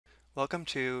Welcome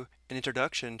to an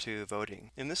introduction to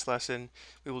voting. In this lesson,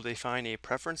 we will define a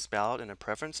preference ballot and a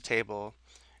preference table,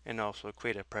 and also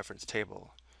create a preference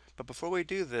table. But before we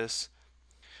do this,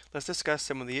 let's discuss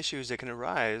some of the issues that can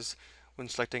arise when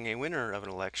selecting a winner of an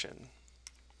election.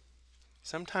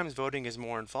 Sometimes voting is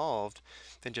more involved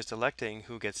than just electing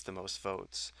who gets the most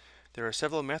votes. There are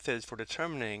several methods for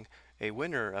determining a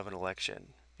winner of an election.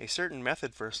 A certain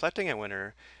method for selecting a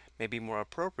winner may be more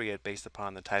appropriate based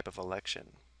upon the type of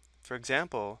election. For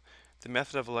example, the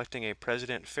method of electing a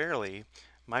president fairly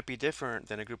might be different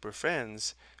than a group of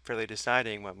friends fairly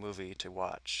deciding what movie to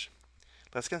watch.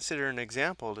 Let's consider an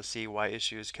example to see why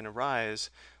issues can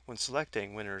arise when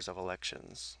selecting winners of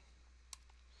elections.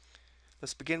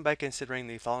 Let's begin by considering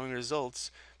the following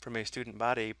results from a student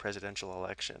body presidential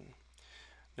election.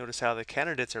 Notice how the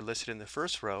candidates are listed in the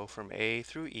first row from A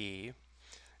through E,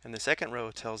 and the second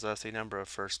row tells us a number of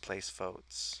first place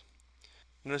votes.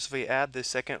 Notice if we add the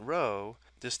second row,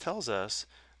 this tells us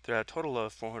there are a total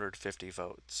of 450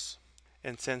 votes.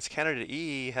 And since candidate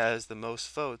E has the most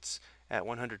votes at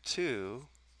 102,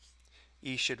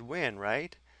 E should win,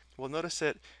 right? Well, notice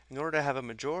that in order to have a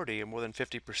majority of more than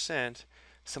 50%,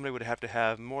 somebody would have to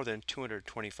have more than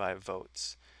 225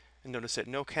 votes. And notice that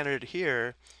no candidate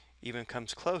here even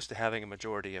comes close to having a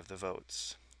majority of the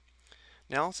votes.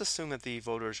 Now let's assume that the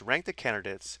voters rank the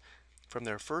candidates from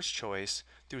their first choice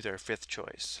through their fifth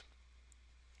choice.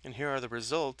 And here are the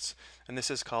results, and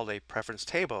this is called a preference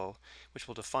table, which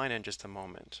we'll define in just a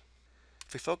moment.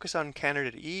 If we focus on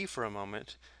candidate E for a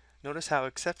moment, notice how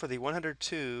except for the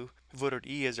 102 who voted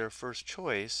E as their first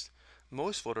choice,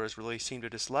 most voters really seem to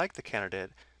dislike the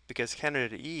candidate because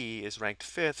candidate E is ranked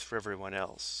fifth for everyone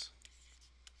else.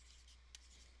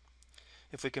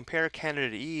 If we compare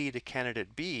candidate E to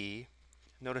candidate B,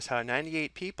 notice how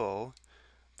 98 people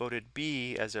voted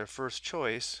B as their first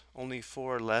choice, only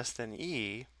 4 less than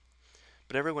E,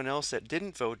 but everyone else that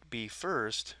didn't vote B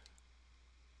first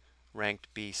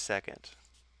ranked B second.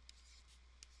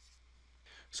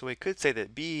 So we could say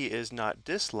that B is not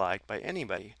disliked by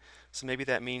anybody, so maybe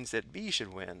that means that B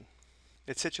should win.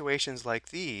 It's situations like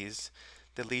these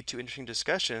that lead to interesting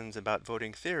discussions about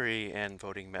voting theory and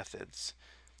voting methods.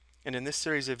 And in this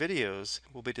series of videos,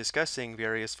 we'll be discussing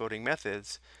various voting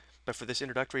methods, but for this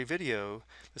introductory video,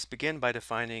 let's begin by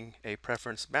defining a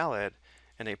preference ballot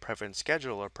and a preference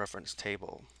schedule or preference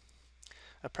table.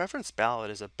 A preference ballot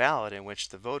is a ballot in which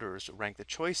the voters rank the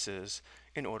choices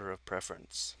in order of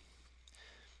preference.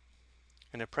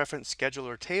 And a preference schedule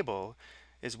or table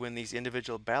is when these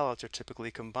individual ballots are typically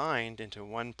combined into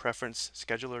one preference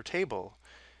schedule or table,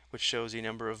 which shows the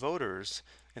number of voters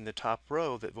in the top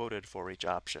row that voted for each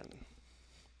option.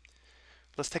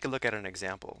 Let's take a look at an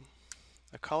example.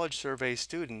 A college surveys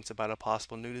students about a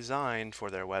possible new design for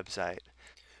their website.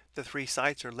 The 3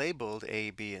 sites are labeled A,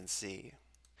 B, and C,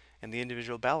 and the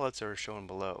individual ballots are shown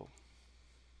below.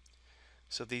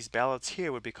 So these ballots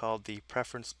here would be called the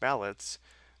preference ballots.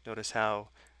 Notice how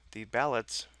the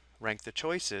ballots rank the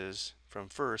choices from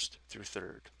first through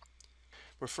third.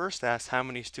 We're first asked how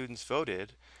many students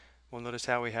voted. Well, notice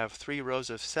how we have 3 rows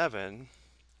of 7,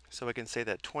 so we can say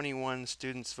that 21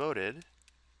 students voted.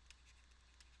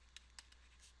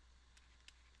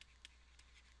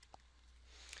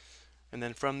 And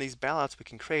then from these ballots we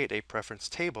can create a preference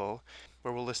table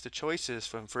where we'll list the choices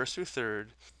from first through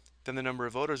third, then the number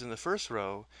of voters in the first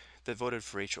row that voted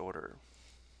for each order.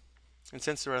 And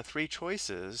since there are 3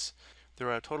 choices, there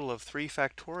are a total of 3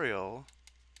 factorial,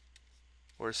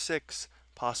 or 6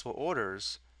 possible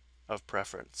orders of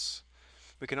preference.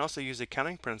 We can also use the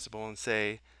counting principle and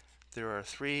say there are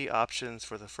 3 options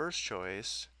for the first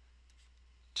choice,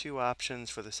 2 options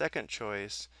for the second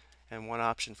choice, and 1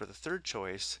 option for the third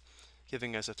choice,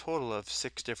 giving us a total of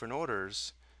 6 different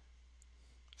orders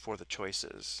for the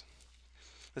choices.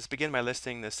 Let's begin by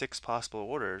listing the 6 possible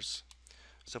orders.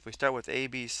 So if we start with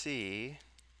ABC,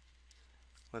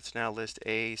 let's now list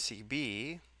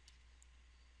ACB.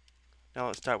 Now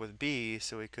let's start with B,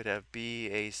 so we could have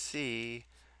BAC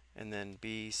and then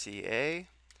BCA.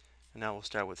 And now we'll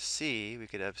start with C. We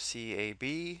could have CAB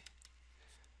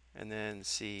and then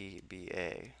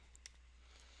CBA.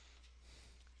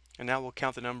 And now we'll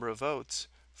count the number of votes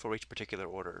for each particular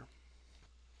order.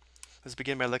 Let's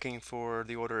begin by looking for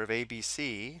the order of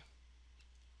ABC.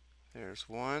 There's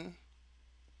 1,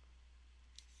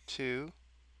 2,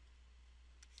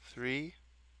 3,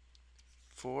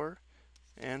 4,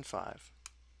 and 5.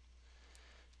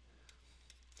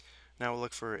 Now we'll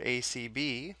look for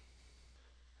ACB.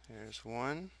 There's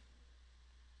 1,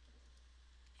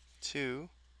 2,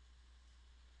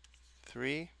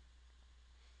 3.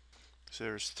 So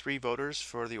there's 3 voters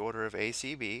for the order of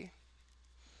ACB.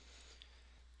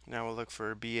 Now we'll look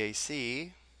for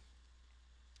BAC.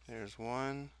 There's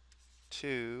 1,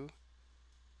 2.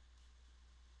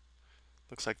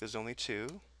 Looks like there's only 2.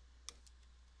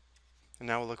 And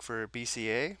now we'll look for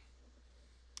BCA.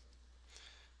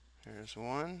 There's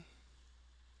 1,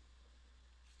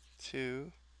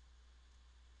 2,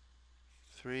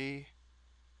 3,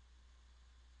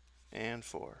 and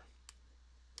 4.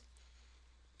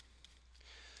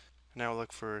 Now we'll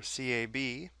look for CAB.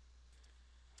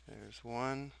 There's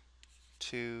 1,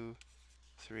 2,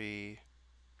 3,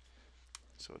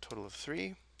 so a total of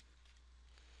 3,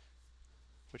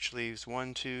 which leaves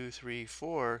 1, 2, 3,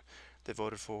 4 that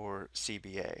voted for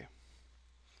CBA.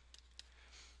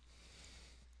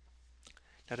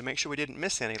 Now to make sure we didn't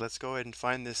miss any, let's go ahead and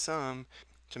find this sum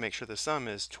to make sure the sum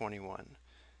is 21.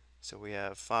 So we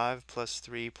have 5 plus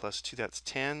 3 plus 2, that's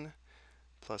 10,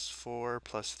 plus 4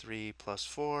 plus 3 plus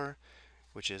 4,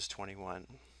 which is 21.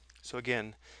 So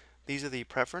again, these are the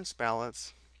preference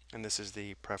ballots, and this is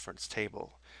the preference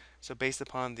table. So based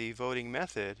upon the voting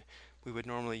method, we would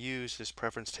normally use this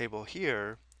preference table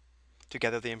here to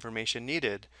gather the information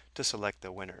needed to select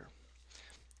the winner.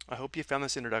 I hope you found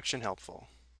this introduction helpful.